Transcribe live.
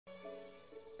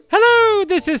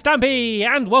Hello, this is Stampy,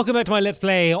 and welcome back to my Let's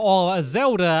Play of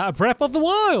Zelda Breath of the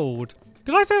Wild.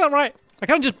 Did I say that right? I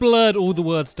kind of just blurred all the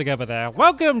words together there.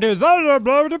 Welcome to Zelda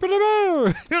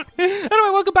Anyway,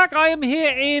 welcome back. I am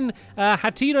here in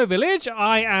Hateno Village.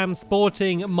 I am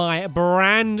sporting my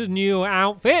brand new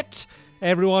outfit.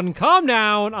 Everyone calm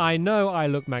down. I know I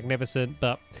look magnificent,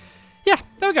 but yeah,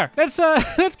 there we go.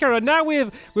 Let's carry on. Now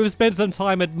we've spent some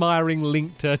time admiring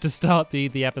Link to start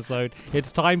the episode.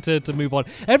 It's time to move on.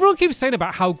 Everyone keeps saying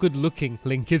about how good looking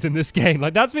Link is in this game.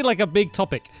 Like, that's been like a big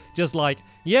topic. Just like,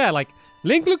 yeah, like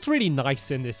Link looks really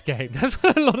nice in this game. That's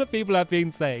what a lot of people have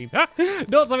been saying.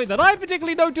 Not something that I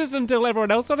particularly noticed until everyone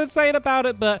else started saying about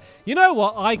it, but you know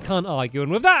what? I can't argue.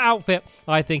 And with that outfit,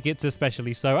 I think it's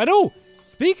especially so. And oh,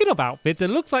 speaking of outfits,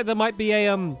 it looks like there might be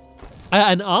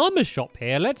an armor shop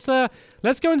here. Let's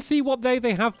go and see what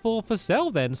they have for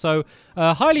sale then. So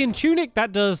Hylian tunic,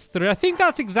 that does 3. I think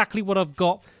that's exactly what I've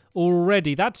got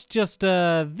already. That's just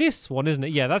this one, isn't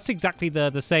it? Yeah, that's exactly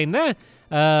the same there.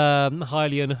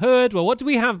 Hylian hood. Well, what do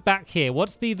we have back here?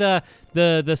 What's the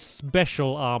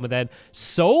special armor then?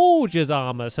 Soldier's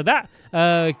armor. So that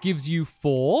gives you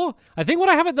 4. I think what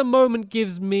I have at the moment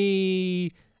gives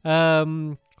me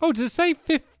oh, does it say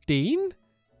 15?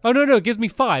 Oh, no, it gives me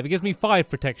 5. It gives me 5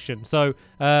 protection. So,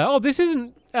 oh, this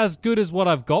isn't as good as what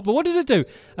I've got, but what does it do?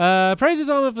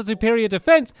 Praises armor for superior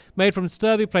defense, made from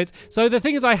sturdy plates. So the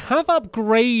thing is, I have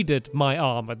upgraded my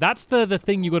armor. That's the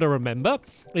thing you got to remember,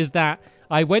 is that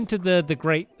I went to the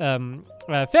great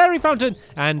fairy fountain,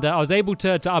 and I was able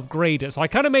to upgrade it. So I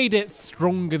kind of made it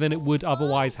stronger than it would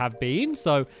otherwise have been.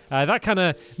 So that kind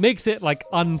of makes it like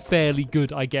unfairly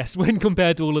good, I guess, when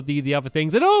compared to all of the other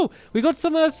things. And oh, we got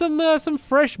some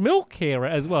fresh milk here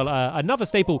as well. Another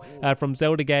staple from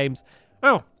Zelda games.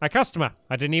 Oh, a customer.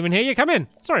 I didn't even hear you come in.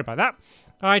 Sorry about that.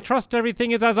 I trust everything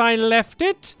is as I left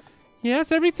it.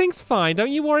 Yes, everything's fine.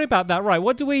 Don't you worry about that. Right,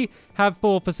 what do we have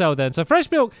for sale then? So fresh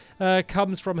milk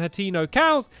comes from Hateno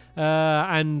cows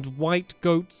and white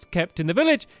goats kept in the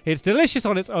village. It's delicious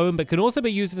on its own, but can also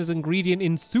be used as an ingredient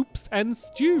in soups and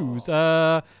stews.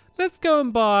 Let's go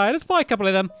and let's buy a couple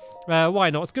of them. Why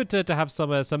not? It's good to have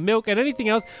some milk and anything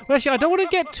else. Well, actually, I don't want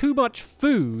to get too much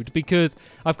food because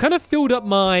I've kind of filled up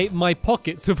my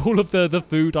pockets with all of the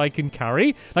food I can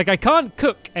carry. Like, I can't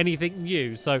cook anything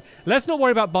new, so let's not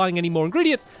worry about buying any more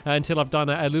ingredients until I've done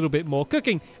a little bit more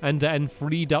cooking and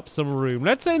freed up some room.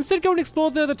 Let's instead go and explore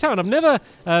the town. I've never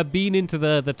been into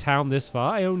the town this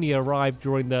far. I only arrived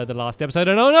during the last episode,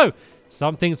 and oh no!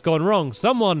 Something's gone wrong.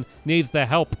 Someone needs the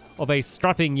help of a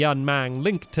strapping young man,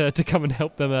 Link, to come and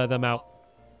help them out.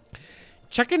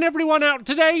 Checking everyone out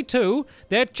today, too.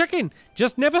 Their checking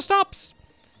just never stops.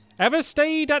 Ever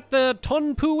stayed at the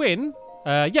Tonpu Inn?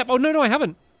 Yep. Oh, no, I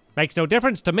haven't. Makes no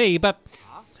difference to me, but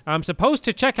I'm supposed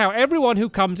to check out everyone who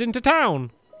comes into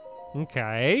town.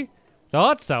 Okay.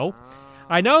 Thought so.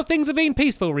 I know things have been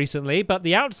peaceful recently, but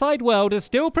the outside world is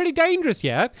still pretty dangerous,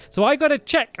 yeah? So I gotta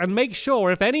check and make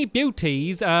sure if any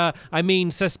beauties,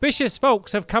 suspicious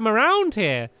folks have come around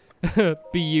here.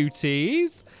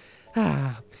 Beauties?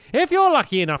 If you're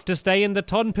lucky enough to stay in the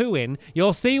Tonpu Inn,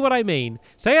 you'll see what I mean.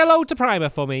 Say hello to Prima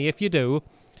for me if you do.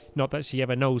 Not that she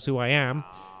ever knows who I am.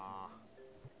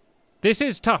 This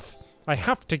is tough. I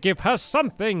have to give her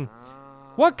something.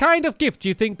 What kind of gift do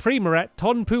you think Prima at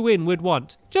Tonpu Inn would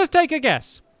want? Just take a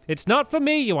guess. It's not for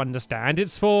me, you understand.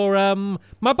 It's for,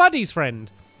 my buddy's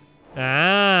friend.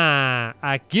 Ah,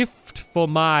 a gift for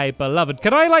my beloved.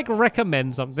 Can I, like,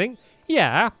 recommend something?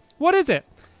 Yeah. What is it?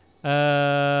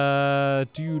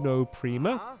 Do you know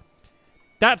Prima?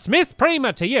 That's Miss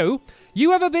Prima to you.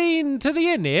 You ever been to the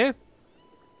inn here?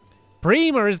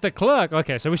 Prima is the clerk.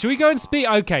 Okay, so should we go and speak?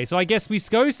 Okay, so I guess we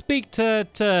go speak to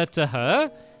her.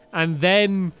 And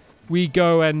then we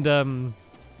go and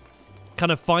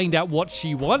kind of find out what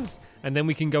she wants. And then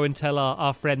we can go and tell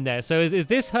our friend there. So is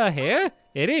this her here?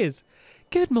 It is.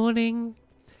 Good morning.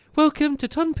 Welcome to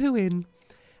Tonpu Inn.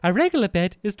 A regular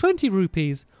bed is 20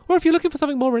 rupees. Or if you're looking for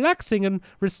something more relaxing and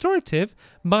restorative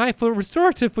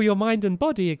for your mind and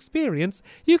body experience,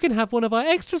 you can have one of our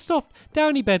extra soft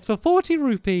downy beds for 40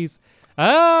 rupees.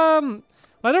 I don't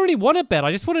really want a bed.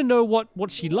 I just want to know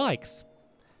what she likes.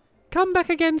 Come back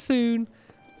again soon.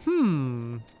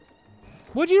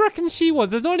 What do you reckon she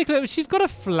wants? There's not any clue. She's got a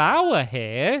flower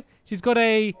here. She's got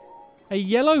a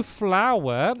yellow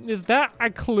flower. Is that a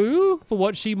clue for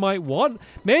what she might want?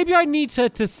 Maybe I need her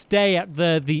to stay at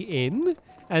the inn,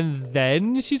 and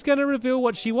then she's going to reveal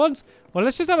what she wants. Well,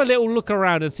 let's just have a little look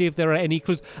around and see if there are any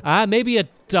clues. Maybe a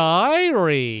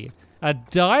diary. A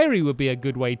diary would be a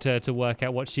good way to work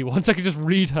out what she wants. I could just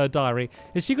read her diary.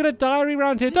 Has she got a diary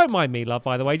around here? Don't mind me, love,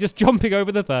 by the way. Just jumping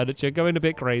over the furniture, going a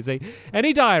bit crazy.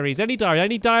 Any diaries? Any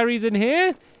diaries in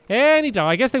here? Any diary?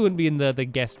 I guess they wouldn't be in the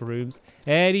guest rooms.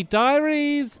 Any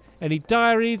diaries? Any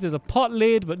diaries? There's a pot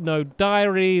lid, but no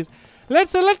diaries.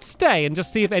 Let's stay and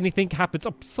just see if anything happens.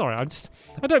 Oh, sorry,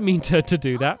 I don't mean to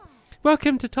do that.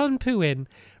 Welcome to Tonpu Inn.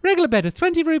 Regular bed of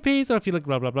 20 rupees, or if you look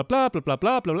blah, blah, blah, blah, blah, blah,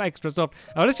 blah, blah, extra soft.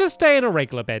 Oh, let's just stay in a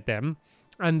regular bed then.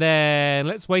 And then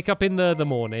let's wake up in the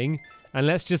morning. And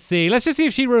let's just see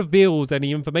if she reveals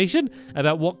any information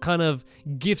about what kind of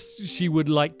gifts she would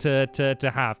like to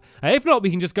have. If not, we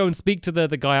can just go and speak to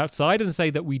the guy outside and say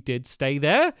that we did stay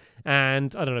there.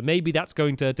 And I don't know, maybe that's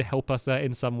going to help us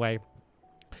in some way.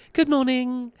 Good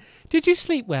morning. Did you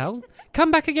sleep well? Come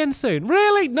back again soon.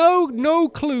 Really? No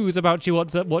clues about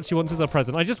what she wants as a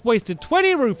present. I just wasted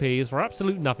 20 rupees for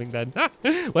absolute nothing then.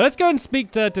 Well, let's go and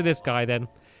speak to this guy then.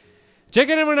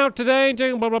 Checking everyone out today,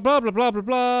 doing blah, blah, blah, blah, blah, blah,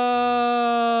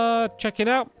 blah. Checking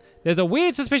out. There's a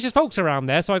weird, suspicious folks around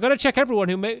there, so I gotta check everyone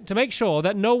to make sure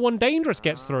that no one dangerous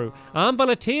gets through. I'm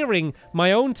volunteering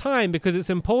my own time because it's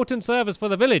important service for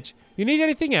the village. You need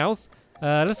anything else?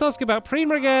 Let's ask about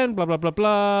Prima again. Blah, blah, blah,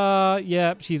 blah.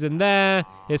 Yep, she's in there.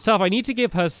 It's tough. I need to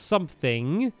give her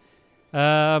something.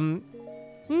 Okay,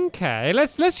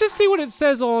 let's just see what it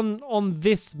says on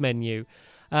this menu.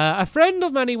 A friend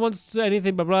of Manny wants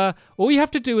anything, blah, blah. All you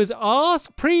have to do is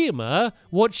ask Prima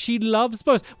what she loves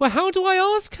most. Well, how do I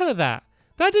ask her that?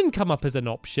 That didn't come up as an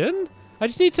option. I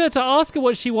just need to ask her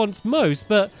what she wants most,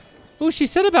 but all she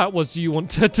said about was, do you want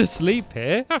to sleep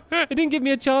here? It didn't give me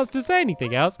a chance to say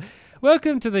anything else.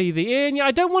 Welcome to the inn. Yeah,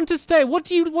 I don't want to stay. What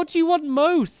do you want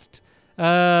most?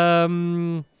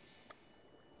 Maybe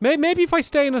if I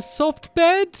stay in a soft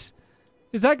bed?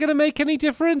 Is that going to make any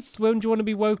difference? When do you want to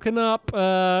be woken up?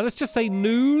 Let's just say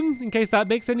noon, in case that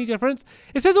makes any difference.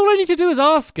 It says all I need to do is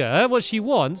ask her what she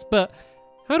wants, but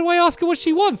how do I ask her what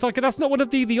she wants? Like, that's not one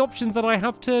of the options that I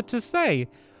have to say.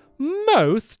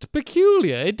 Most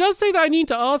peculiar. It does say that I need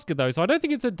to ask her, though, so I don't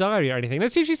think it's a diary or anything.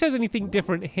 Let's see if she says anything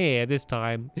different here this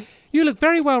time. You look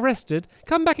very well rested.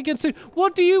 Come back again soon.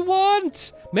 What do you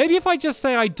want? Maybe if I just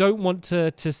say I don't want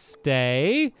to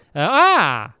stay.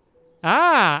 Aha!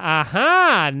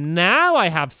 Now I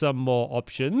have some more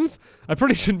options. I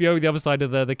probably shouldn't be over the other side of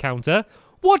the counter.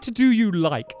 What do you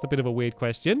like? It's a bit of a weird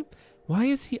question. Why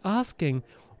is he asking?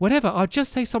 Whatever, I'll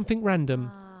just say something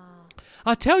random.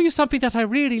 I'll tell you something that I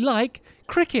really like.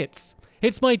 Crickets.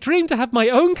 It's my dream to have my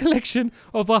own collection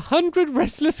of 100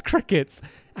 restless crickets.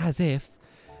 As if.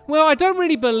 Well, I don't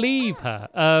really believe her.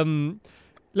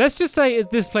 Let's just say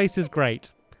this place is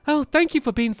great. Oh, thank you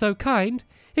for being so kind.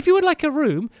 If you would like a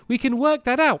room, we can work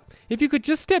that out. If you could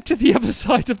just step to the other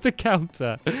side of the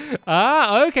counter.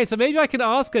 Ah, okay, so maybe I can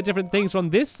ask her different things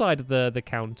from this side of the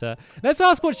counter. Let's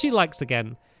ask what she likes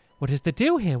again. What is the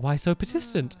deal here? Why so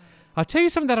persistent? I'll tell you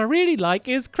something that I really like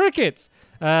is crickets.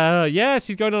 Yeah,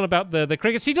 she's going on about the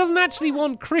crickets. She doesn't actually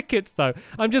want crickets, though.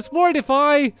 I'm just worried if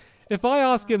I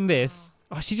ask him this.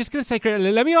 Oh, she's just going to say cricket.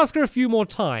 Let me ask her a few more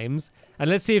times, and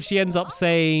let's see if she ends up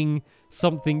saying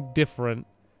something different.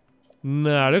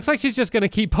 No, looks like she's just going to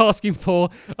keep asking for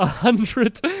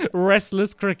 100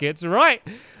 restless crickets. Right.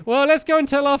 Well, let's go and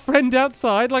tell our friend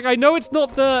outside. Like, I know it's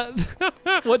not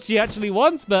what she actually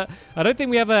wants, but I don't think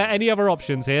we have any other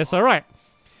options here. So, right.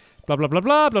 Blah, blah, blah,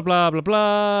 blah, blah, blah, blah,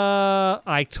 blah.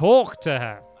 I talk to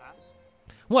her.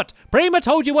 What? Prima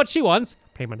told you what she wants?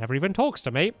 Prima never even talks to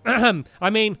me. I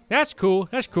mean, that's cool,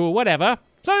 whatever.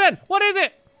 So then, what is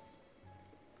it?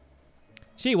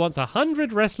 She wants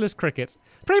 100 restless crickets.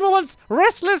 Prima wants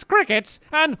restless crickets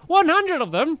and 100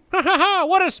 of them. Ha ha ha,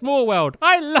 what a small world.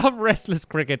 I love restless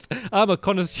crickets. I'm a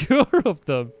connoisseur of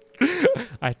them.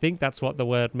 I think that's what the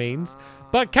word means.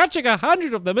 But catching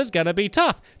 100 of them is gonna be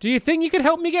tough. Do you think you could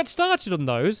help me get started on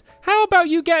those? How about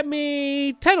you get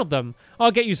me 10 of them?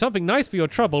 I'll get you something nice for your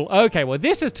trouble. Okay, well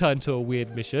this has turned to a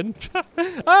weird mission.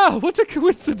 Oh, what a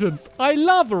coincidence. I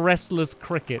love restless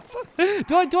crickets.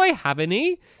 Do I have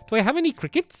any? Do I have any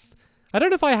crickets? I don't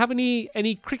know if I have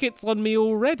any crickets on me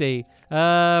already.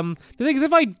 The thing is,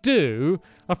 if I do,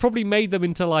 I've probably made them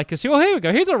into like a... Oh, here we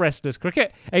go. Here's a restless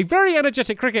cricket. A very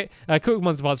energetic cricket. Cook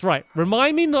monster parts. Right.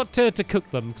 Remind me not to cook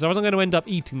them, because I wasn't going to end up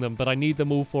eating them, but I need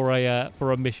them all for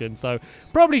a mission. So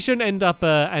probably shouldn't end up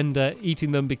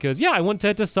eating them because, yeah, I want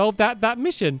to solve that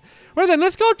mission. Right then,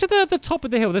 let's go up to the top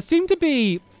of the hill. There seem to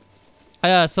be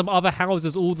some other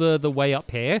houses all the way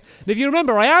up here. And if you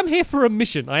remember, I am here for a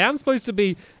mission. I am supposed to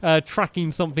be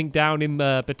tracking something down in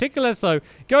particular, so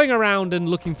going around and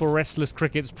looking for restless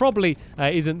crickets probably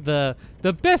isn't the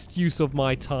best use of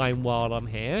my time while I'm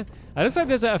here. It looks like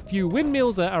there's a few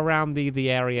windmills around the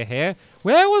area here.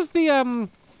 Where was there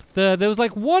was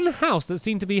like one house that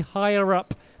seemed to be higher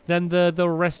up than the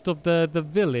rest of the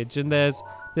village, and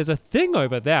there's a thing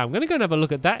over there. I'm going to go and have a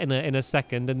look at that in a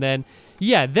second. And then,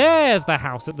 yeah, there's the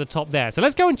house at the top there. So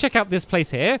let's go and check out this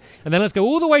place here. And then let's go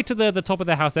all the way to the top of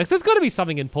the house there. 'Cause there's got to be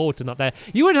something important up there.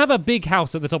 You wouldn't have a big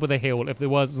house at the top of the hill if there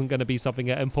wasn't going to be something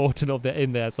important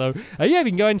in there. So, yeah,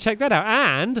 we can go and check that out.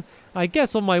 And I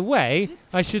guess on my way,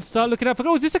 I should start looking out for...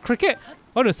 Oh, is this a cricket?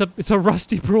 Oh, no, it's a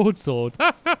rusty broadsword.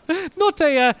 Not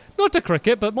a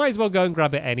cricket, but might as well go and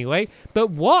grab it anyway.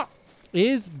 But what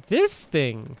is this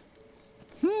thing?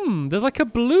 There's like a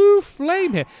blue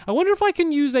flame here. I wonder if I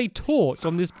can use a torch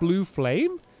on this blue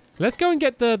flame. Let's go and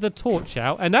get the torch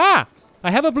out. And I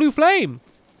have a blue flame.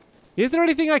 Is there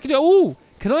anything I can do? Oh,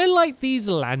 can I light these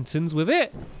lanterns with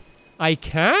it? I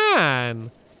can.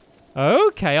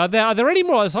 Okay, are there any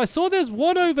more? So I saw there's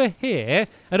one over here.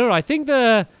 I don't know, I think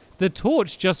the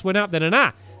torch just went out then.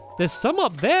 And there's some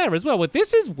up there as well. Well,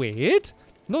 this is weird.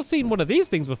 Not seen one of these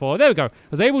things before. There we go. I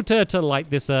was able to light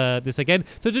this again.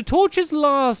 So the torches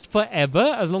last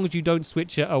forever as long as you don't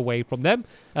switch it away from them.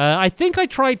 I think I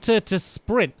tried to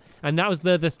sprint, and that was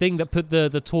the thing that put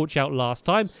the torch out last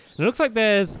time. And it looks like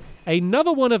there's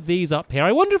another one of these up here.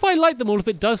 I wonder if I light them all, if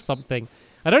it does something.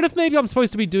 I don't know if maybe I'm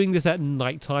supposed to be doing this at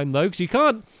nighttime though, because you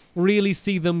can't really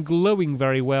see them glowing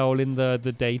very well in the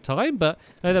daytime. But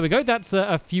there we go. That's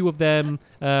a few of them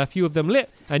lit.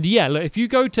 And yeah, look, if you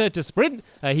go to sprint,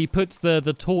 he puts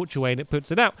the torch away and it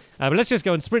puts it out. But let's just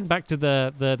go and sprint back to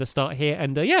the start here.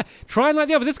 And yeah, try and light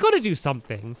the others. It's got to do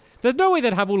something. There's no way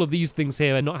they'd have all of these things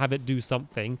here and not have it do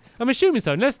something. I'm assuming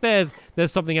so, unless there's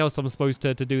something else I'm supposed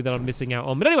to do that I'm missing out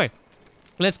on. But anyway,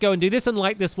 let's go and do this and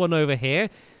light this one over here.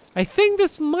 I think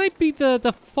this might be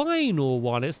the final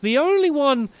one. It's the only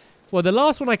one, well, the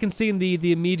last one I can see in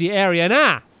the immediate area.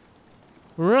 And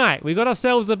right, we got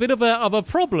ourselves a bit of a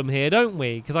problem here, don't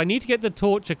we? Because I need to get the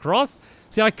torch across.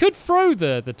 See, I could throw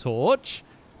the torch,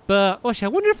 but actually, I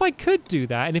wonder if I could do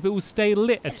that and if it will stay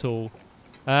lit at all.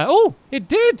 Oh, it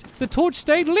did. The torch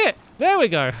stayed lit. There we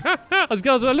go. I was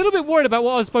a little bit worried about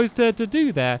what I was supposed to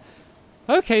do there.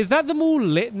 Okay, is that them all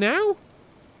lit now?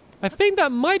 I think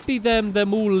that might be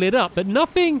them all lit up, but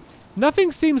nothing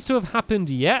seems to have happened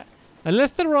yet,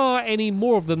 unless there are any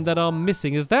more of them that are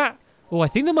missing. Is that? Oh, I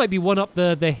think there might be one up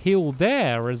the hill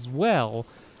there as well.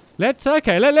 Let's go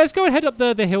and head up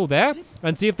the hill there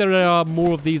and see if there are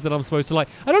more of these that I'm supposed to light.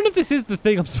 I don't know if this is the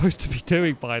thing I'm supposed to be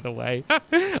doing, by the way.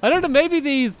 I don't know. Maybe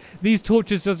these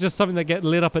torches are just something that get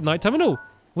lit up at nighttime. And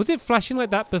was it flashing like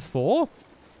that before?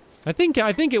 I think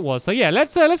it was. So yeah,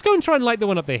 let's go and try and light the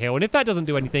one up the hill. And if that doesn't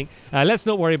do anything, let's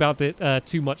not worry about it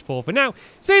too much for now.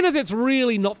 Seeing as it's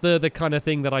really not the kind of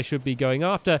thing that I should be going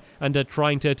after and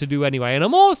trying to do anyway. And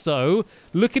I'm also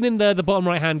looking in the bottom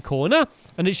right hand corner,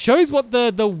 and it shows what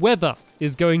the weather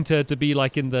is going to be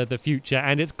like in the future.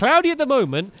 And it's cloudy at the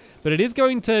moment, but it is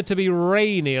going to be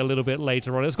rainy a little bit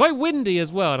later on. It's quite windy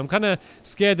as well, and I'm kind of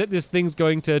scared that this thing's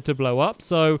going to blow up.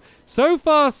 So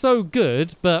far so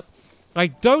good, but I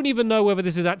don't even know whether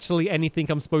this is actually anything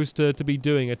I'm supposed to be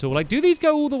doing at all. Like, do these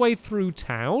go all the way through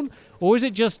town? Or is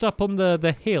it just up on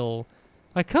the hill?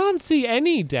 I can't see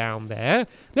any down there.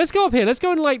 Let's go up here. Let's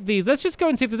go and light these. Let's just go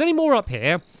and see if there's any more up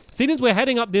here. Seeing as we're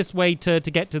heading up this way to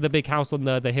get to the big house on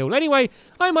the hill. Anyway,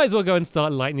 I might as well go and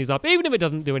start lighting these up. Even if it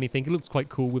doesn't do anything, it looks quite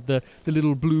cool with the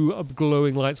little blue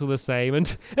glowing lights all the same.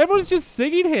 And everyone's just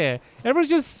singing here. Everyone's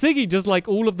just singing just like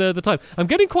all of the time. I'm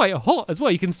getting quite hot as well.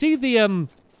 You can see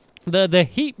the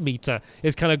heat meter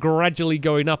is kind of gradually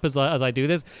going up as I do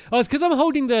this. Oh, it's because I'm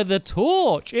holding the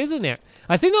torch, isn't it?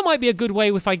 I think that might be a good way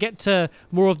if I get to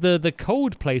more of the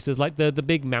cold places, like the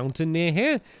big mountain near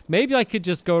here. Maybe I could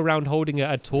just go around holding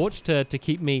a torch to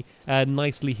keep me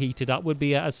nicely heated up would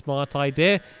be a smart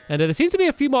idea. And there seems to be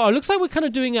a few more. It looks like we're kind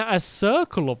of doing a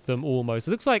circle of them almost.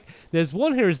 It looks like there's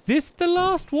one here. Is this the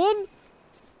last one?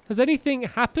 Has anything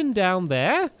happened down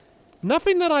there?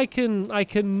 Nothing that I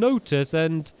can notice,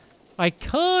 and I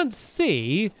can't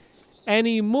see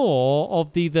any more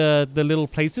of the little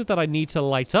places that I need to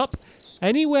light up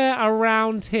anywhere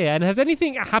around here. And has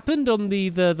anything happened on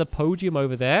the podium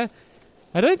over there?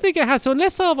 I don't think it has. So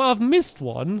unless I've missed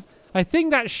one, I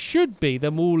think that should be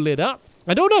them all lit up.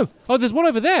 I don't know. Oh, there's one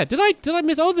over there. Did I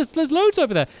miss? Oh, there's loads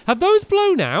over there. Have those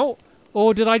blown out?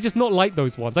 Or did I just not like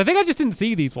those ones? I think I just didn't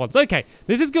see these ones. Okay,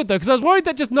 this is good though, because I was worried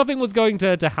that just nothing was going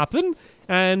to happen.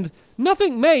 And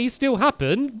nothing may still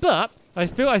happen, but I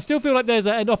still feel like there's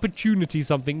an opportunity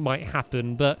something might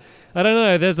happen. But I don't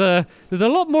know, there's a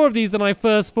lot more of these than I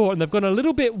first thought, and they've gone a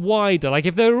little bit wider. Like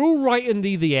if they were all right in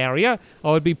the area,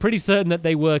 I would be pretty certain that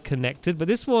they were connected. But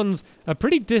this one's a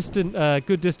pretty distant,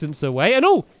 good distance away. And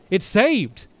oh, it's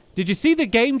saved. Did you see the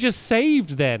game just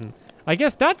saved then? I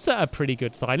guess that's a pretty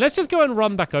good sign. Let's just go and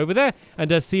run back over there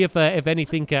and see if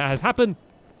anything has happened.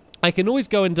 I can always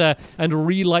go and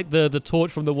relight the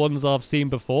torch from the ones I've seen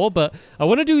before, but I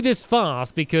want to do this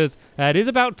fast because it is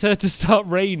about to start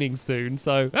raining soon.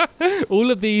 So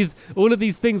all of these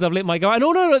things I've lit my go. And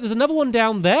oh no, there's another one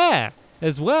down there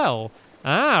as well.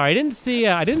 Ah, I didn't see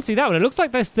that one. It looks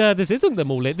like this isn't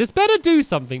them all lit. This better do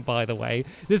something, by the way.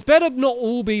 This better not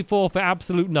all be for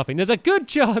absolute nothing. There's a good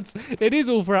chance it is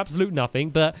all for absolute nothing,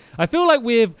 but I feel like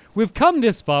we've come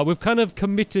this far. We've kind of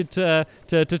committed to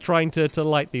trying to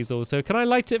light these all. So can I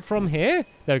light it from here?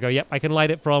 There we go. Yep, I can light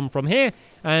it from here.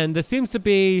 And there seems to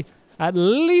be at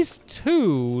least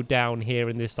 2 down here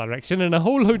in this direction, and a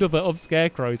whole load of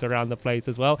scarecrows around the place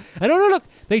as well. And oh no, look,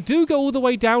 they do go all the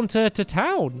way down to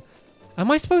town. Am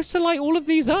I supposed to light all of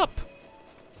these up?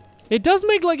 It does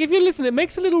make, like, if you listen, it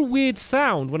makes a little weird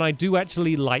sound when I do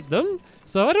actually light them.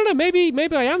 So I don't know, maybe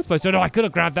I am supposed to. No, I could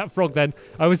have grabbed that frog then.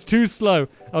 I was too slow.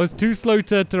 I was too slow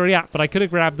to react, but I could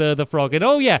have grabbed the frog. And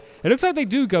oh yeah, it looks like they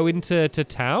do go into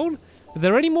town. Are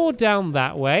there any more down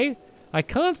that way? I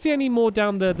can't see any more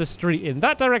down the street in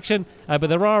that direction, but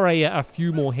there are a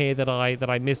few more here that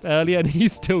I missed earlier, and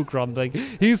he's still grumbling.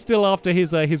 He's still after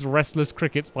his restless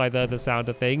crickets by the sound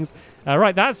of things.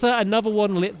 Right, that's another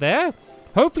one lit there.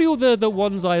 Hopefully all the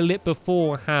ones I lit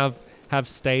before have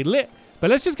stayed lit. But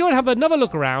let's just go and have another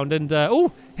look around, and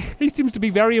oh, he seems to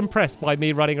be very impressed by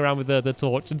me running around with the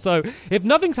torch. And so if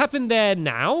nothing's happened there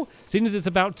now, seeing as it's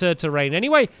about to rain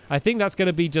anyway, I think that's going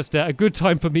to be just a good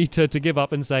time for me to give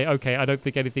up and say, okay, I don't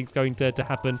think anything's going to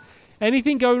happen.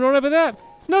 Anything going on over there?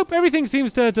 Nope, everything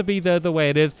seems to be the way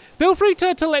it is. Feel free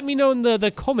to let me know in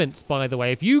the comments, by the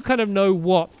way, if you kind of know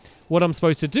what I'm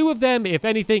supposed to do with them. If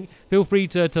anything, feel free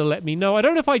to let me know. I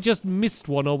don't know if I just missed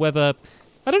one or whether...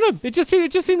 I don't know. It just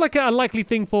seemed like a likely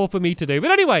thing for me to do. But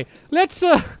anyway, let's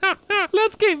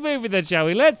keep moving then, shall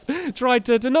we? Let's try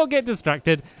to not get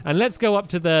distracted, and let's go up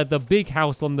to the big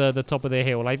house on the top of the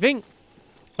hill. I think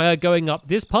going up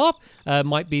this path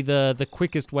might be the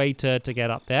quickest way to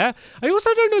get up there. I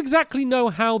also don't exactly know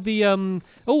how the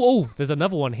oh, there's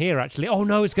another one here actually. Oh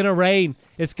no, it's gonna rain.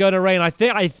 It's gonna rain. I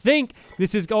think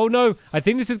this is. Oh no, I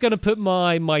think this is gonna put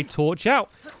my torch out.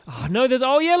 Oh no,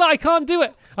 oh yeah, look, I can't do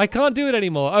it. I can't do it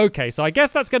anymore. Okay, so I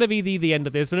guess that's going to be the end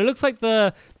of this. But it looks like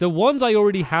the ones I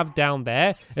already have down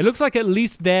there, it looks like at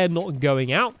least they're not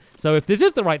going out. So if this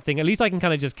is the right thing, at least I can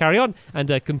kind of just carry on and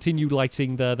continue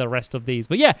lighting the rest of these.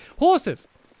 But yeah, horses.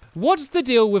 What's the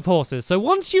deal with horses? So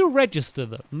once you register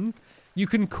them, you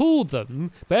can call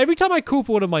them. But every time I call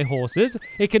for one of my horses,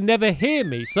 it can never hear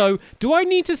me. So do I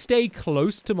need to stay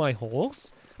close to my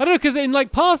horse? I don't know, because in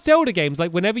like past Zelda games,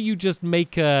 like whenever you just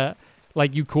make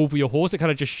like you call for your horse, it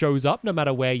kind of just shows up no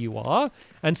matter where you are.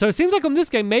 And so it seems like on this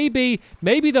game, maybe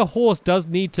the horse does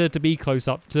need to be close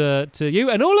up to you.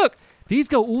 And oh look, these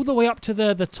go all the way up to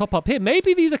the top up here.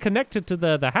 Maybe these are connected to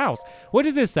the house. What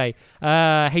does this say?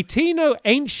 Hateno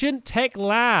Ancient Tech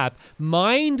Lab.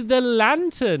 Mind the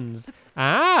lanterns.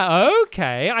 Ah,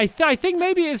 okay. I think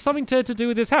maybe it's something to do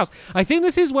with this house. I think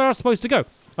this is where I'm supposed to go.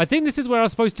 I think this is where I'm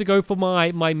supposed to go for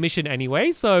my mission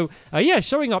anyway. So, yeah,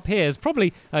 showing up here is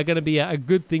probably going to be a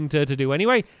good thing to do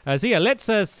anyway. So, yeah, let's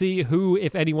see who,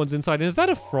 if anyone's inside. And is that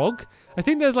a frog? I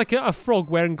think there's like a frog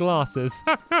wearing glasses.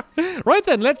 Right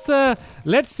then,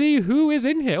 let's see who is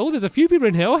in here. Oh, there's a few people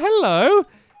in here. Oh, hello.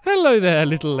 Hello there,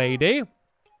 little lady.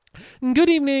 Good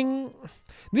evening.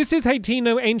 This is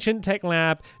Hateno Ancient Tech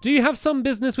Lab. Do you have some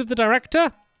business with the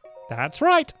director? That's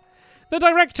right. The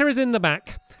director is in the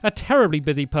back. A terribly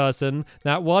busy person,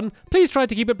 that one. Please try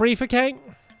to keep it brief, okay?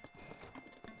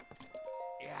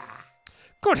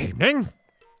 Good evening.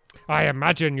 I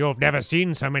imagine you've never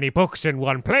seen so many books in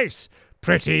one place.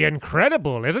 Pretty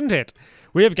incredible, isn't it?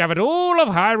 We have gathered all of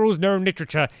Hyrule's known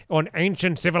literature on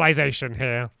ancient civilization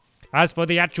here. As for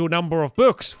the actual number of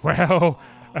books, well,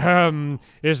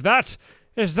 is that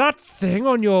thing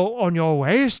on your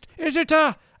waist? Is it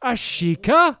a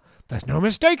Sheikah? There's no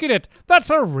mistaking it. That's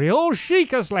a real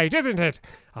Sheikah slate, isn't it?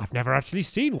 I've never actually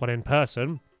seen one in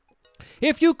person.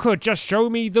 If you could just show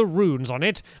me the runes on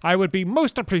it, I would be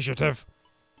most appreciative.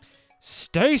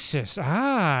 Stasis.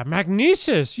 Ah,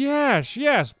 magnesis. Yes.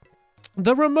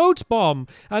 The remote bomb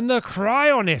and the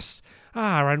cryonis.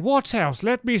 And what else?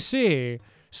 Let me see.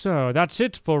 So, that's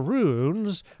it for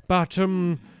runes, but,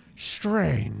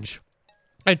 strange.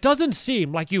 It doesn't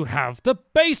seem like you have the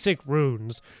basic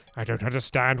runes. I don't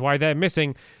understand why they're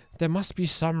missing. There must be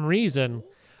some reason.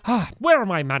 Where are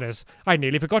my manners? I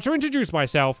nearly forgot to introduce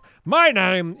myself. My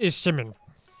name is Simon.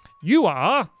 You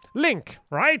are Link,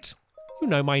 right? You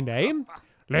know my name.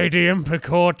 Lady Impa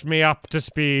caught me up to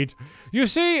speed. You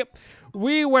see,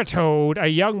 we were told a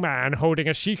young man holding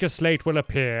a Sheikah slate will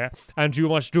appear, and you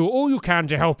must do all you can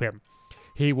to help him.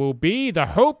 He will be the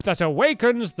hope that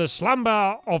awakens the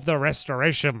slumber of the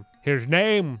restoration. His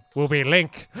name will be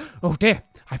Link. Oh dear,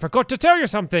 I forgot to tell you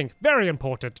something very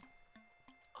important.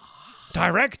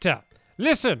 Director,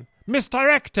 listen, Miss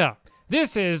Director,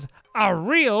 this is a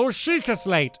real Sheikah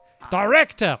slate.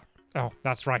 Director. Oh,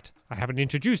 that's right, I haven't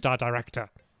introduced our director.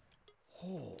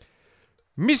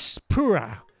 Miss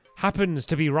Pura happens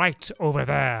to be right over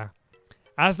there.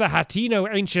 As the Hatino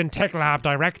Ancient Tech Lab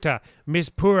Director, Miss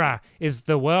Pura is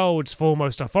the world's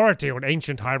foremost authority on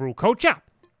ancient Hyrule culture.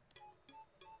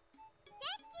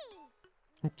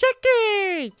 Check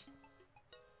it!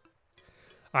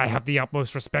 I have the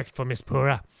utmost respect for Miss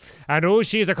Pura, and all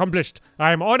she has accomplished.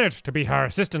 I am honored to be her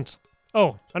assistant.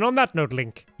 Oh, and on that note,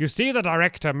 Link, you see the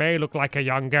director may look like a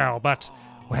young girl, but,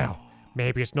 well,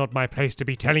 maybe it's not my place to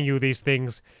be telling you these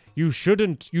things. You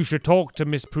should talk to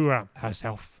Miss Pura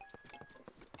herself.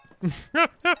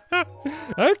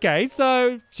 Okay,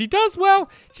 so she does,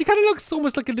 well, she kind of looks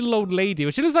almost like a little old lady,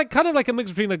 or she looks like kind of like a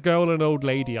mix between a girl and an old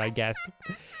lady, I guess.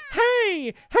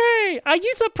 Hey, are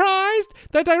you surprised?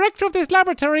 The director of this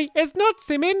laboratory is not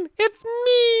Simon, it's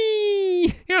me!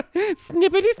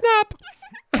 Snippety snap!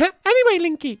 Anyway,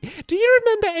 Linky, do you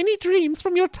remember any dreams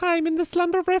from your time in the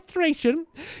slumber of restoration?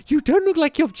 You don't look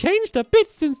like you've changed a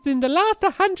bit since in the last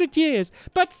 100 years,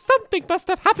 but something must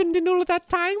have happened in all of that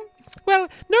time. Well,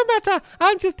 no matter,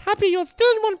 I'm just happy you're still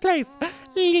in one place.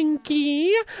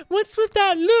 Linky, what's with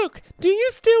that look? Do you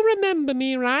still remember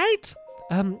me, right?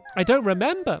 I don't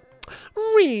remember.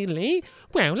 Really?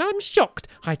 Well, I'm shocked.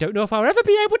 I don't know if I'll ever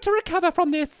be able to recover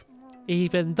from this.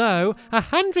 Even though,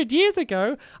 100 years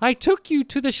ago, I took you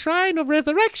to the Shrine of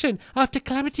Resurrection after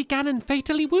Calamity Ganon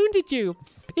fatally wounded you.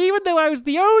 Even though I was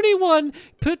the only one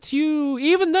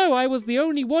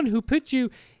who put you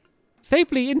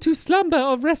safely into slumber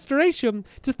of restoration.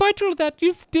 Despite all of that,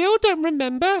 you still don't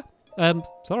remember?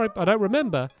 Sorry, I don't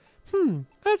remember.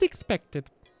 As expected.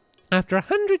 After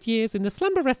 100 years in the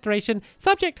slumber restoration,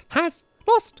 subject has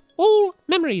lost all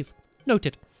memories.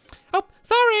 Noted. Oh,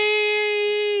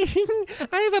 sorry!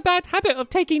 I have a bad habit of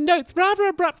taking notes rather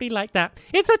abruptly like that.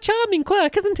 It's a charming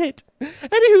quirk, isn't it?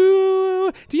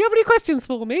 Anywho, do you have any questions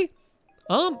for me?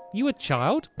 Aren't you a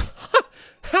child?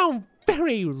 How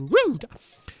very rude!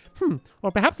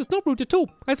 Or perhaps it's not rude at all.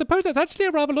 I suppose that's actually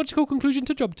a rather logical conclusion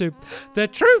to jump to. The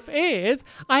truth is,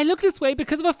 I look this way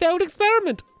because of a failed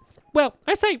experiment. Well,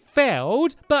 I say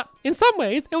failed, but in some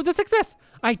ways it was a success.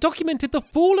 I documented the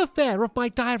full affair of my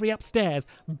diary upstairs,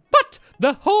 but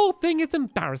the whole thing is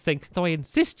embarrassing, so I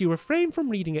insist you refrain from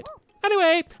reading it.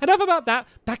 Anyway, enough about that.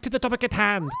 Back to the topic at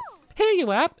hand. Here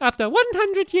you are, after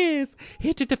 100 years,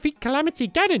 here to defeat Calamity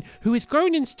Ganon, who is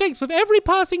grown in strength with every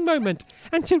passing moment,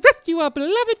 and to rescue our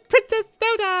beloved Princess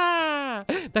Zelda!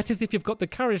 That is if you've got the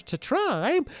courage to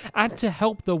try, and to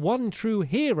help the one true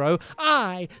hero,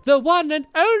 I, the one and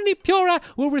only Pura,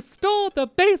 will restore the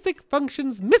basic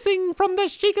functions missing from the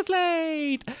Sheikah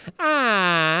slate!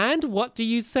 And what do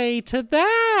you say to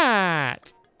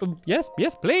that? Yes,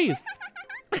 please.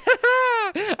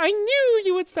 I knew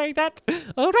you would say that.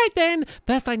 All right then.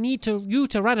 First, I need you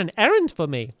to run an errand for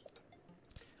me.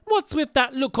 What's with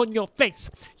that look on your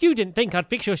face? You didn't think I'd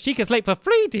fix your Sheikah slate for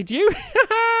free, did you?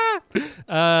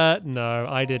 No,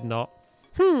 I did not.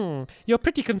 You're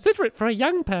pretty considerate for a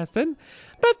young person.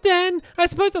 But then, I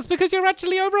suppose that's because you're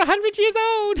actually over 100 years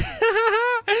old.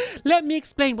 Let me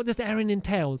explain what this errand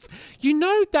entails. You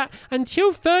know that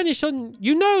until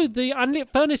the unlit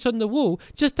furnace on the wall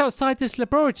just outside this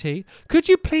laboratory, could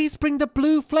you please bring the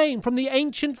blue flame from the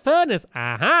ancient furnace,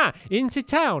 into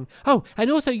town? Oh, and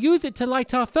also use it to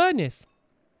light our furnace.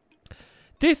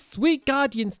 This sweet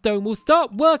Guardian Stone will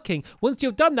start working once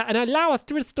you've done that and allow us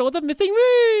to restore the missing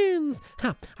runes.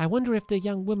 I wonder if the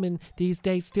young women these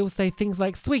days still say things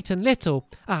like sweet and little.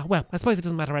 Well, I suppose it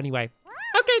doesn't matter anyway.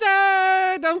 Okay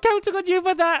then, I'm counting on you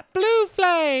for that blue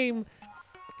flame.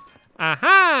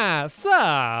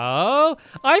 So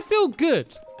I feel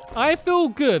good. I feel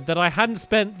good that I hadn't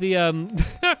spent the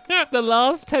the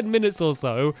last 10 minutes or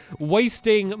so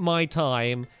wasting my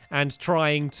time and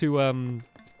trying to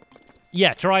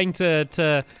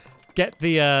to get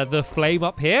the flame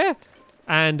up here,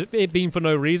 and it being for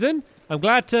no reason. I'm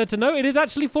glad to know it is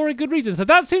actually for a good reason. So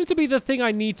that seems to be the thing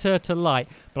I need to light.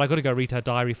 But I got to go read her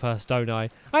diary first, don't I?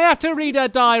 I have to read her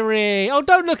diary. Oh,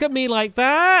 don't look at me like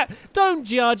that. Don't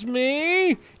judge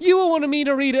me. You all want me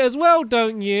to read it as well,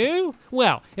 don't you?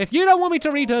 Well, if you don't want me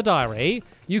to read her diary,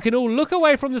 you can all look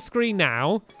away from the screen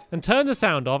now and turn the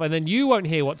sound off, and then you won't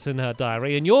hear what's in her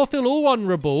diary, and you'll feel all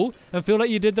honourable and feel like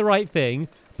you did the right thing.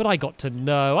 But I got to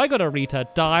know. I got to read her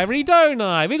diary, don't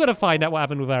I? We got to find out what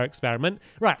happened with her experiment.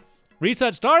 Right.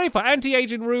 Research diary for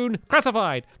anti-aging rune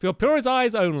classified for your pure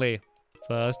eyes only.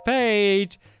 First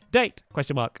page. Date,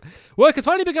 question mark. Work has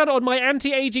finally begun on my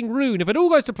anti-aging rune. If it all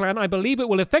goes to plan, I believe it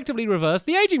will effectively reverse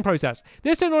the aging process.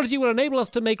 This technology will enable us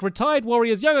to make retired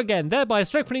warriors young again, thereby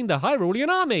strengthening the Hyrulean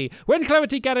army. When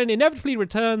Calamity Ganon inevitably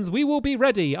returns, we will be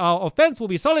ready. Our offense will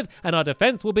be solid and our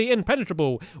defense will be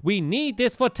impenetrable. We need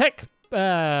this for tech.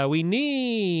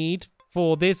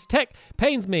 For this tech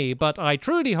pains me, but I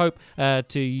truly hope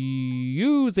to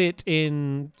use it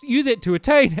to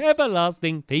attain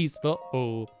everlasting peace for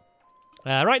all.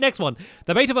 Right, next one.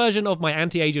 The beta version of my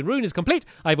anti-aging rune is complete.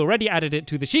 I've already added it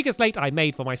to the Sheikah slate I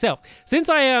made for myself. Since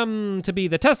I am to be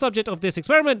the test subject of this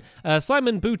experiment,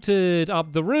 Simon booted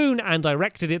up the rune and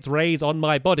directed its rays on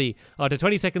my body. After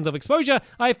 20 seconds of exposure,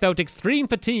 I felt extreme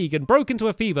fatigue and broke into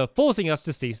a fever, forcing us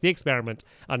to cease the experiment.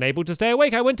 Unable to stay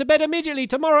awake, I went to bed immediately.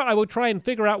 Tomorrow I will try and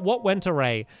figure out what went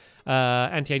array.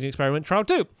 Anti-aging experiment trial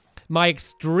 2. My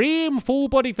extreme full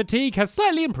body fatigue has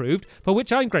slightly improved, for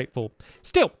which I'm grateful.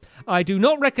 Still, I do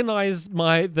not recognize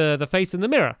the face in the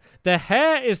mirror. The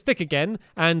hair is thick again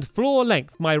and floor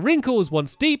length. My wrinkles,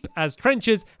 once deep as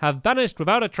trenches, have vanished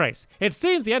without a trace. It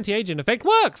seems the anti-aging effect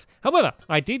works. However,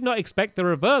 I did not expect the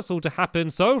reversal to happen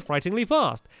so frighteningly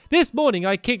fast. This morning,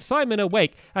 I kicked Simon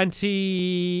awake and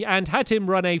had him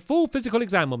run a full physical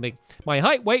exam on me. My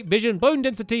height, weight, vision, bone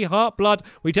density, heart, blood.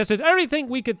 We tested everything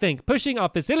we could think, pushing our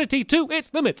facility to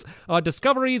its limits. Our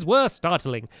discoveries were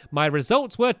startling. My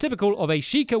results were typical of a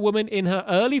Sheikah woman in her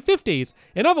early 50s.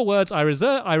 In other words, I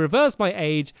reversed my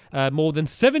age more than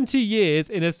 70 years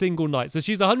in a single night. So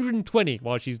she's 120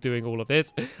 while she's doing all of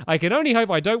this. I can only hope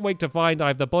I don't wake to find I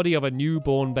have the body of a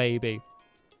newborn baby.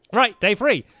 Right, day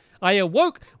 3. I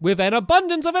awoke with an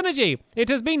abundance of energy. It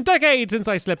has been decades since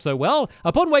I slept so well.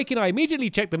 Upon waking, I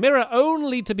immediately checked the mirror,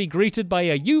 only to be greeted by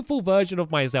a youthful version of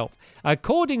myself.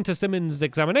 According to Simmons'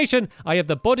 examination, I have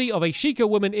the body of a Sheikah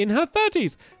woman in her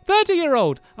 30s.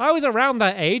 30-year-old. I was around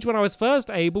that age when I was first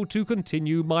able to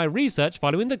continue my research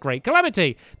following the Great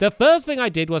Calamity. The first thing I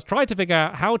did was try to figure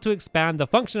out how to expand the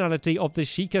functionality of the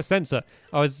Sheikah sensor.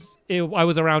 I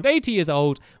was around 80 years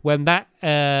old when that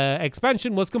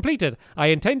expansion was completed. I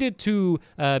intended to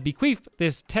bequeath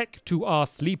this tech to our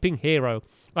sleeping hero.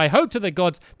 I hope to the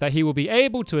gods that he will be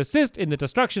able to assist in the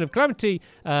destruction of Calamity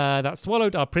that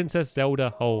swallowed our Princess Zelda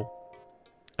whole.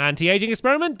 Anti-aging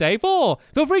experiment, day 4.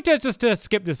 Feel free to just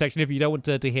skip this section if you don't want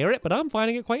to hear it, but I'm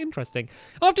finding it quite interesting.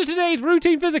 After today's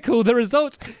routine physical, the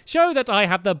results show that I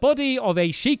have the body of a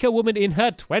Sheikah woman in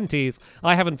her 20s.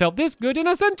 I haven't felt this good in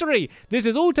a century. This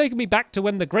has all taken me back to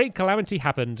when the Great Calamity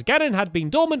happened. Ganon had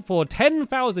been dormant for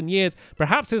 10,000 years.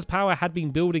 Perhaps his power had been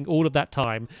building all of that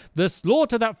time. The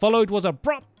slaughter that followed was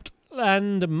abrupt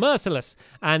and merciless,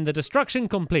 and the destruction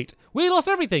complete. We lost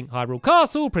everything. Hyrule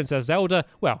Castle, Princess Zelda.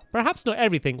 Well, perhaps not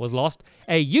everything was lost.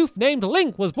 A youth named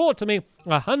Link was brought to me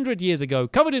 100 years ago,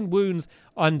 covered in wounds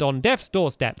and on death's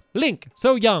doorstep. Link,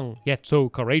 so young, yet so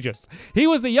courageous. He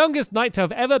was the youngest knight to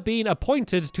have ever been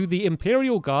appointed to the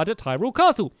Imperial Guard at Hyrule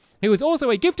Castle. He was also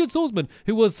a gifted swordsman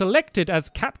who was selected as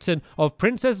captain of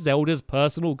Princess Zelda's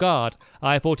personal guard.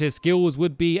 I thought his skills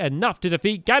would be enough to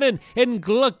defeat Ganon in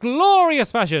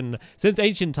glorious fashion. Since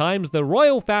ancient times, the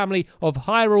royal family of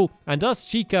Hyrule and us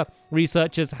Sheikah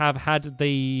researchers have had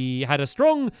a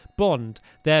strong bond.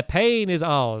 Their pain is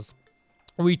ours.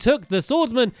 We took the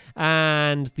swordsman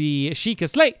and the Sheikah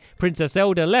slate Princess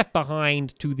Zelda left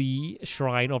behind to the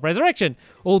Shrine of Resurrection.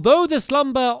 Although the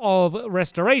slumber of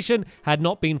restoration had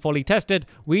not been fully tested,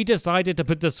 we decided to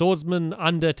put the swordsman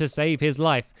under to save his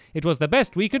life. It was the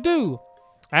best we could do.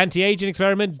 Anti-aging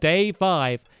experiment, day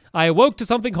 5. I awoke to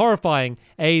something horrifying,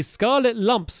 a scarlet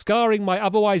lump scarring my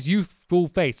otherwise youthful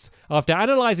face. After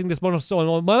analysing this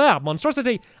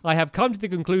monstrosity, I have come to the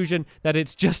conclusion that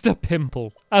it's just a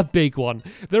pimple, a big one.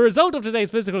 The result of today's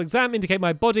physical exam indicate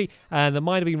my body and the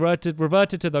mind have been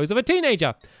reverted to those of a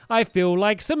teenager. I feel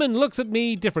like Simon looks at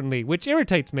me differently, which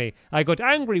irritates me. I got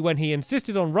angry when he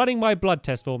insisted on running my blood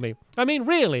test for me. I mean,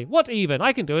 really, what even?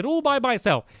 I can do it all by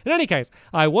myself. In any case,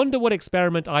 I wonder what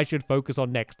experiment I should focus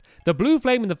on next. The blue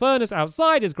flame in the furnace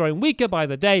outside is growing weaker by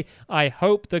the day. I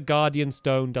hope the Guardian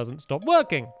Stone doesn't stop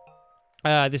working.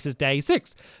 This is day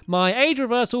 6. My age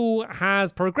reversal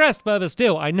has progressed further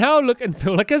still. I now look and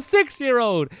feel like a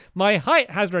 6-year-old. My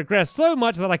height has regressed so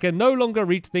much that I can no longer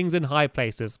reach things in high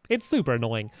places. It's super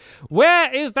annoying.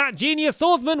 Where is that genius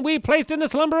swordsman we placed in the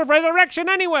slumber of resurrection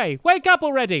anyway? Wake up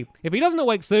already. If he doesn't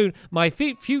awake soon, my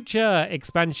future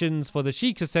expansions for the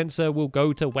Sheikah sensor will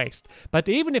go to waste. But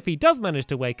even if he does manage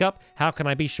to wake up, how can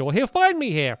I be sure he'll find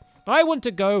me here? I want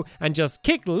to go and just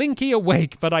kick Linky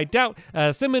awake, but I doubt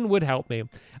Simon would help me.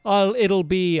 It'll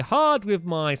be hard with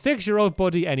my 6-year-old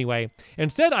body anyway.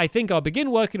 Instead, I think I'll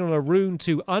begin working on a rune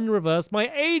to unreverse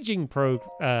my aging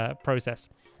process.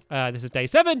 This is day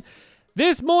 7.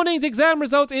 This morning's exam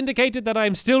results indicated that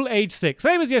I'm still age 6.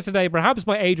 Same as yesterday, perhaps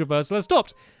my age reversal has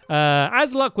stopped.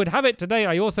 As luck would have it, today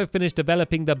I also finished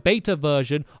developing the beta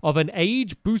version of an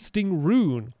age-boosting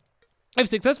rune. If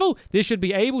successful, this should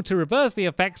be able to reverse the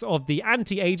effects of the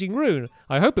anti-aging rune.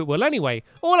 I hope it will anyway.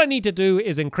 All I need to do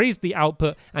is increase the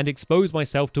output and expose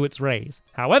myself to its rays.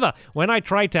 However, when I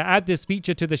tried to add this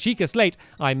feature to the Sheikah slate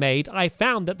I made, I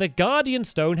found that the Guardian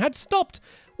Stone had stopped.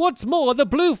 What's more, the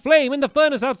blue flame in the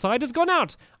furnace outside has gone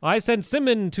out. I sent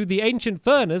Simon to the ancient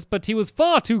furnace, but he was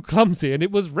far too clumsy and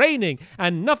it was raining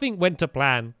and nothing went to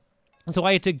plan. So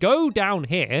I had to go down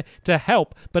here to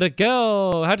help, but a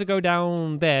girl had to go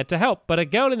down there to help, but a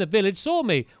girl in the village saw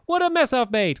me. What a mess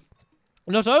I've made.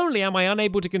 Not only am I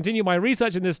unable to continue my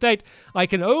research in this state, I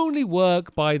can only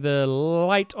work by the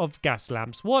light of gas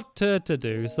lamps. What to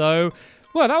do? So,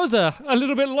 well, that was a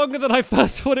little bit longer than I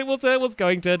first thought it was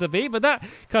going to be, but that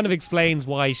kind of explains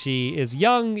why she is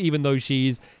young, even though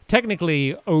she's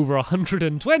technically over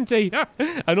 120,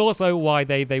 and also why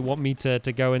they want me to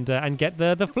go and get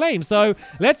the flame. So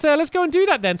let's go and do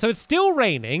that then. So it's still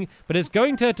raining, but it's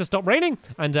going to stop raining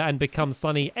and become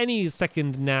sunny any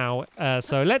second now.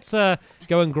 So let's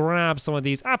go and grab some of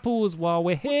these apples while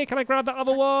we're here. Can I grab the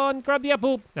other one? Grab the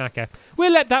apple. Okay,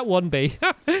 we'll let that one be.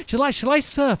 Shall I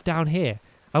surf down here?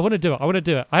 I want to do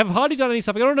it. I have hardly done any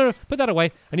surfing. Oh, no, put that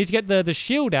away. I need to get the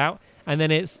shield out. And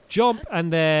then it's jump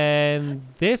and then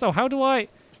this. Oh, how do I?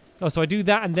 Oh, so I do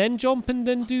that and then jump and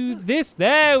then do this.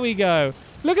 There we go.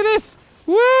 Look at this.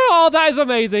 Woo! Oh, that is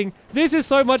amazing. This is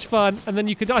so much fun. And then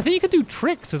I think you can do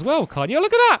tricks as well, can't you?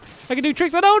 Look at that. I can do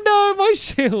tricks. And oh no, my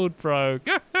shield broke.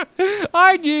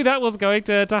 I knew that was going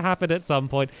to happen at some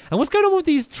point. And what's going on with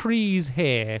these trees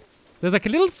here? There's like a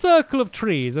little circle of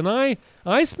trees and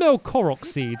I smell Korok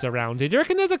seeds around here. Do you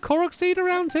reckon there's a Korok seed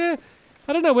around here?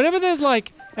 I don't know. Whenever there's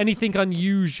like anything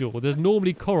unusual, there's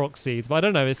normally Korok seeds, but I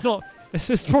don't know.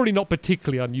 It's probably not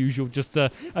particularly unusual. Just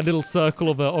a little circle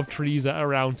of trees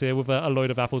around here with a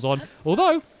load of apples on.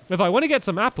 Although, if I want to get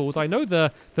some apples, I know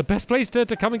the best place to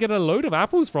come and get a load of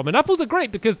apples from. And apples are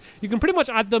great because you can pretty much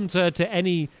add them to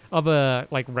any other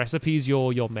like recipes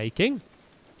you're making.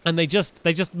 And they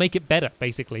just make it better,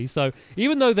 basically. So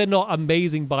even though they're not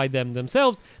amazing by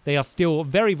themselves, they are still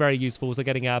very, very useful. So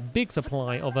getting a big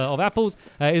supply of apples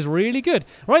is really good.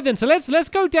 Right then, so let's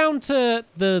go down to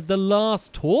the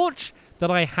last torch that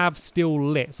I have still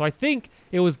lit. So I think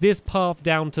it was this path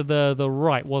down to the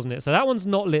right, wasn't it? So that one's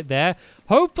not lit there.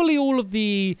 Hopefully all of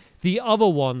the other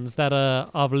ones that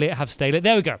I've lit have stayed lit.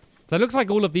 There we go. So it looks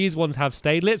like all of these ones have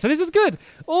stayed lit. So this is good.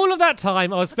 All of that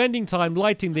time, I was spending time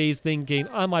lighting these thinking,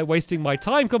 am I wasting my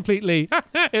time completely?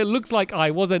 It looks like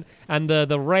I wasn't. And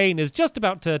the rain is just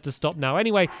about to stop now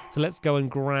anyway. So let's go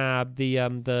and grab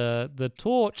the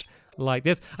torch like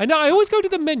this. I know I always go to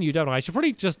the menu, don't I? I should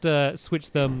probably just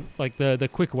switch them like the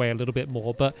quick way a little bit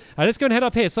more. But let's go and head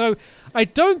up here. So I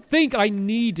don't think I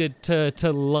needed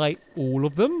to light all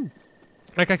of them.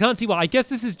 Like, I can't see why. I guess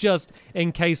this is just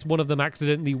in case one of them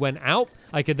accidentally went out.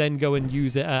 I could then go and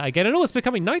use it again. And oh, it's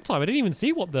becoming nighttime. I didn't even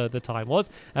see what the time was.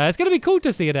 It's going to be cool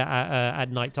to see it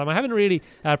at nighttime. I haven't really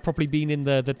properly been in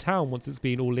the town once it's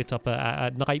been all lit up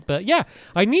at night. But yeah,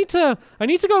 I need to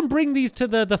go and bring these to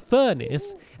the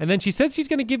furnace. And then she said she's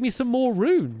going to give me some more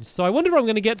runes. So I wonder if I'm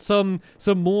going to get some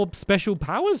more special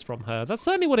powers from her. That's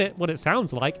certainly what it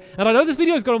sounds like. And I know this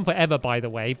video has gone on forever, by the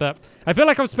way, but I feel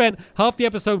like I've spent half the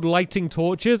episode lighting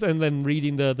torches and then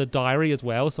reading the diary as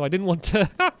well. So I didn't want to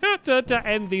to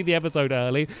end the episode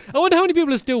early. I wonder how many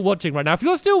people are still watching right now. If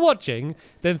you're still watching,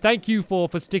 then thank you for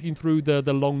sticking through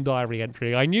the long diary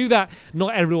entry. I knew that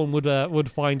not everyone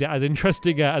would find it as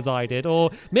interesting as I did,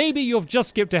 or maybe you've just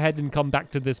skipped ahead and come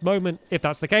back to this moment. If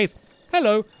that's the case,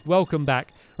 hello, welcome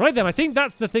back. Right then, I think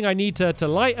that's the thing I need to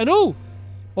light. And oh,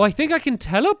 I think I can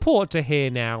teleport to here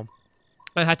now.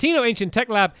 Hatino Ancient Tech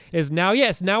Lab is now,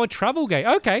 yes, now a travel gate.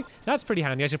 Okay, that's pretty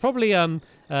handy. I should probably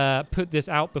put this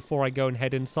out before I go and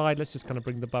head inside. Let's just kind of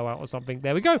bring the bow out or something.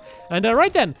 There we go. And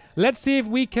right then, let's see if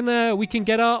we can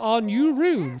get our new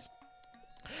runes.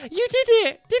 You did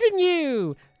it, didn't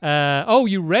you? Oh,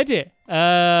 you read it.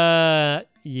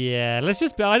 Yeah, let's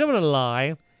just, I don't want to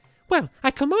lie. Well,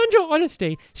 I command your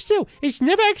honesty. Still, it's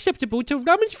never acceptable to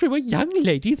rummage through a young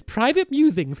lady's private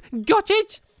musings. Got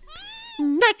it?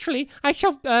 Naturally,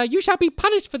 you shall be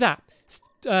punished for that.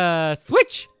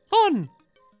 Switch on.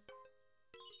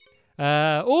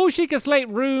 All Sheikah Slate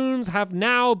runes have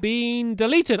now been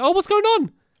deleted. Oh, what's going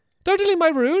on? Don't delete my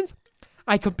runes.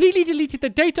 I completely deleted the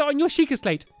data on your Sheikah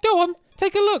Slate. Go on,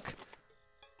 take a look.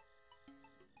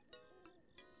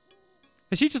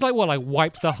 Is she just like, what, like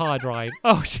wiped the hard drive?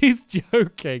 Oh, she's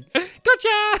joking.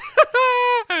 Gotcha!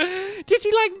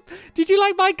 Did you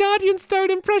like my Guardian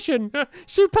Stone impression?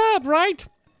 Superb, right?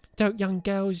 Don't young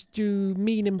girls do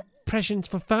mean impressions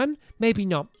for fun? Maybe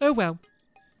not. Oh well.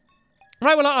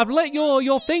 Right, well, I've lit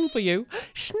your thing for you.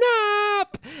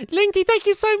 Snap! Linky, thank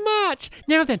you so much.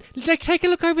 Now then, let's take a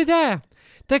look over there.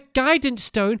 The guidance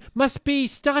stone must be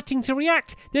starting to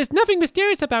react. There's nothing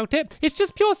mysterious about it. It's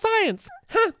just pure science.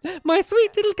 Ha! My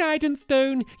sweet little guidance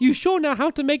stone. You sure know how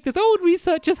to make this old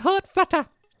researcher's heart flutter.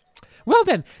 Well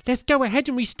then, let's go ahead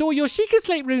and restore your Sheikah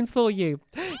Slate runes for you.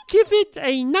 Give it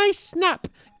a nice snap.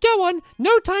 Go on,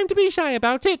 no time to be shy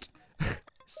about it.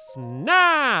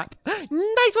 Snap! Nice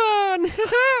one!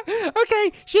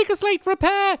 Okay, Sheikah Slate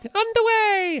repair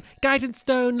underway! Guidance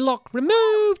stone lock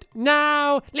removed.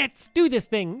 Now, let's do this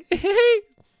thing.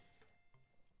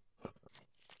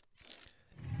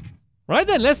 Right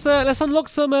then, let's unlock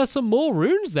some more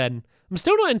runes then. I'm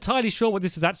still not entirely sure what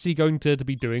this is actually going to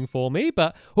be doing for me,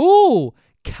 but ooh,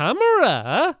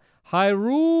 camera!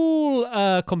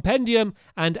 Hyrule Compendium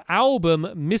and Album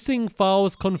missing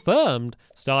files confirmed.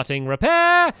 Starting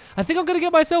repair. I think I'm going to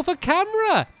get myself a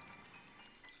camera.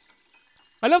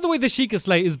 I love the way the Sheikah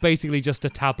Slate is basically just a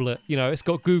tablet. You know, it's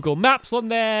got Google Maps on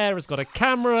there. It's got a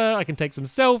camera. I can take some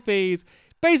selfies.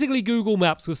 Basically Google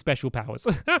Maps with special powers.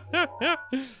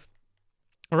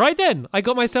 All right then, I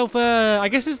got myself I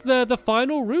guess it's the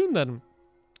final rune then.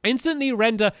 Instantly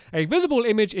render a visible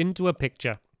image into a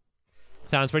picture.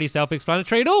 Sounds pretty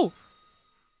self-explanatory at all.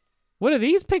 What are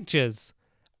these pictures?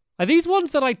 Are these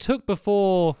ones that I took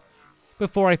before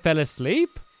I fell asleep?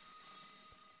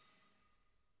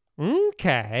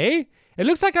 Okay. It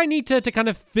looks like I need to kind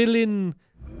of fill in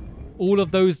all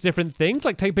of those different things,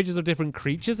 like take pictures of different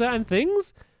creatures and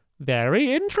things.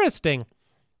 Very interesting.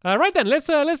 Right then, let's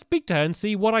speak to her and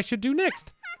see what I should do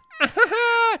next.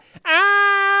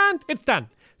 And it's done.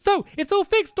 So it's all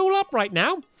fixed, all up right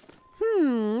now.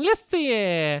 Let's see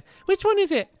here. Which one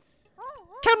is it?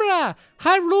 Camera!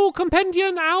 Hyrule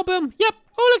Compendium Album. Yep,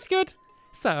 all looks good.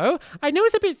 So, I know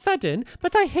it's a bit sudden,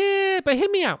 but hear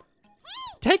me out.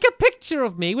 Take a picture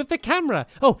of me with the camera.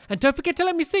 Oh, and don't forget to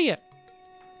let me see it.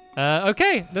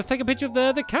 Okay, let's take a picture of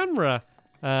the camera.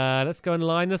 Let's go and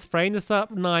line this, frame this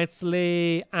up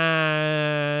nicely,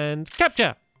 and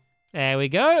capture. There we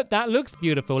go. That looks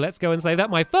beautiful. Let's go and save that.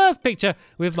 My first picture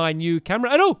with my new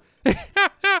camera. And oh,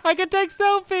 I can take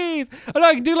selfies. And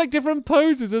I can do like different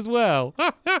poses as well.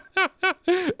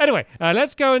 Anyway,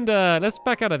 let's go and let's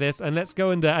back out of this and let's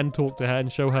go and talk to her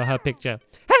and show her picture.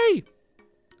 Hey,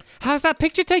 how's that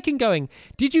picture taking going?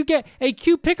 Did you get a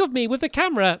cute pic of me with the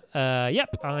camera?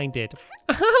 Yep, I did.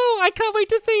 Oh, I can't wait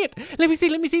to see it. Let me see.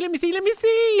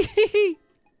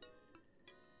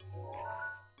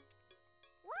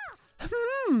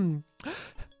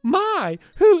 My,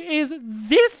 who is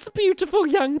this beautiful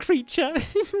young creature?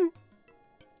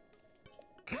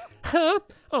 Huh?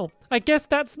 Oh, I guess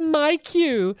that's my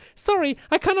cue. Sorry,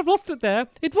 I kind of lost it there.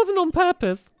 It wasn't on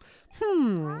purpose.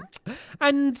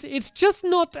 And it's just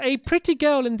not a pretty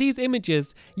girl in these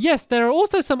images. Yes, there are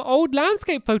also some old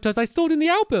landscape photos I stored in the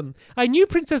album. I knew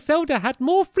Princess Zelda had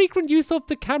more frequent use of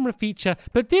the camera feature,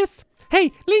 but this...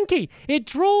 Hey, Linky, it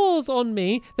draws on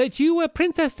me that you were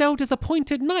Princess Zelda's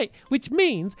appointed knight, which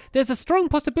means there's a strong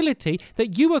possibility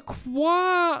that you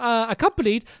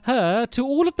accompanied her to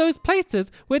all of those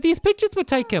places where these pictures were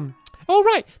taken. All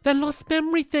right, the lost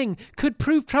memory thing could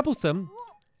prove troublesome.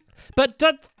 But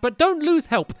don't lose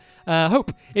hope.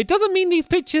 It doesn't mean these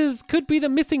pictures could be the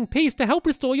missing piece to help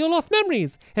restore your lost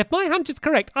memories. If my hunch is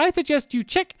correct, I suggest you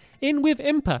check in with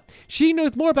Impa. She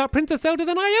knows more about Princess Zelda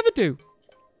than I ever do.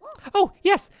 Oh,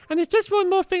 yes, and there's just one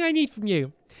more thing I need from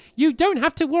you. You don't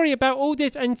have to worry about all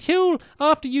this until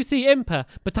after you see Impa,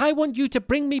 but I want you to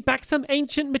bring me back some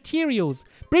ancient materials.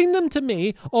 Bring them to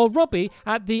me or Robbie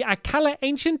at the Akala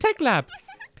Ancient Tech Lab.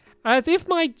 As if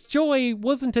my joy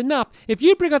wasn't enough, if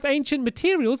you bring us ancient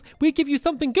materials, we give you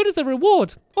something good as a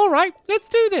reward. All right, let's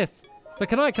do this. So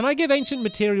can I give ancient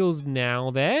materials now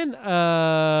then?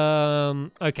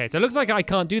 Okay, so it looks like I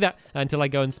can't do that until I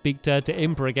go and speak to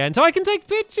Impa again. So I can take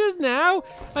pictures now.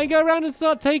 I go around and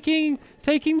start taking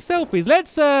selfies.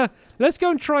 Let's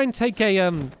go and try and take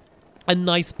a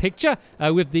nice picture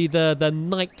with the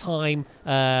nighttime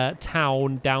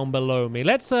town down below me.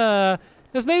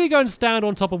 Let's maybe go and stand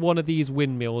on top of one of these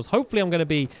windmills. Hopefully I'm going to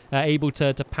be able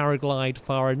to paraglide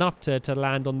far enough to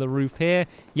land on the roof here.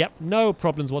 Yep, no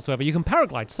problems whatsoever. You can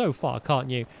paraglide so far, can't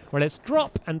you? Well, let's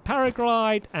drop and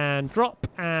paraglide and drop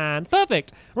and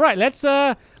perfect. Right, let's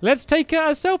take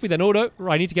a selfie then. Oh no,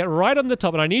 I need to get right on the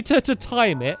top and I need to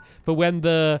time it for when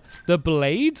the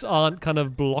blades aren't kind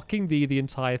of blocking the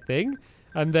entire thing.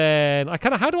 And then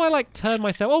how do I like turn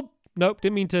myself? Oh, nope,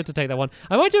 didn't mean to take that one.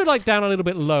 I might do it like down a little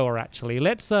bit lower actually.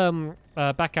 Let's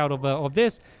back out of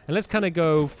this and let's kind of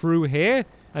go through here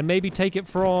and maybe take it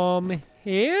from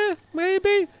here,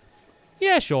 maybe?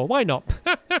 Yeah, sure, why not?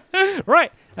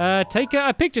 Right, take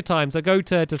a picture time. So go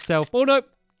to self. Oh no,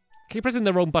 keep pressing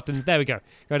the wrong buttons. There we go.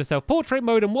 Go to self-portrait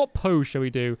mode and what pose shall we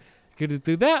do? Could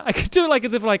do that. I could do it like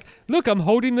as if like, look, I'm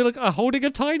holding a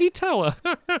tiny tower.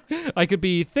 I could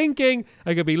be thinking,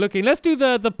 I could be looking. Let's do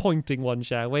the pointing one,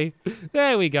 shall we?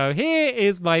 There we go. Here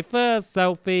is my first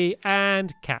selfie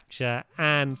and capture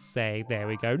and save. There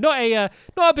we go. Not a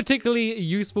particularly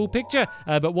useful picture,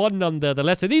 but one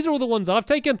nonetheless. So these are all the ones I've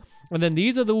taken, and then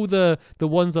these are all the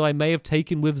ones that I may have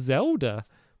taken with Zelda.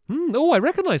 Oh, I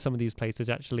recognize some of these places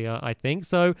actually, I think.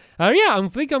 So, yeah, I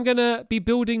think I'm going to be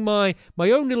building my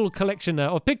own little collection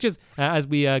of pictures as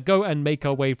we go and make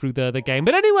our way through the game.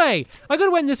 But anyway, I got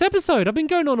to end this episode. I've been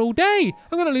going on all day.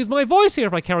 I'm going to lose my voice here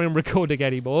if I carry on recording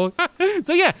anymore.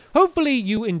 So, yeah, hopefully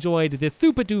you enjoyed this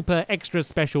super duper extra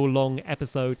special long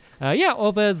episode,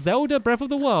 of Zelda Breath of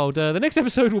the Wild. The next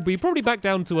episode will be probably back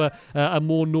down to a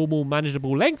more normal,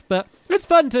 manageable length, but it's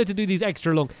fun to do these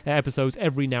extra long episodes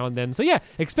every now and then. So, yeah,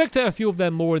 expect a few of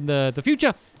them more in the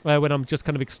future when I'm just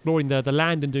kind of exploring the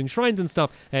land and doing shrines and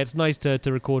stuff. It's nice to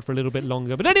record for a little bit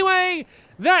longer. But anyway,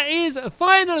 that is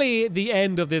finally the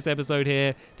end of this episode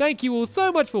here. Thank you all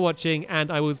so much for watching,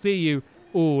 and I will see you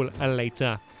all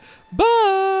later.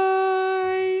 Bye!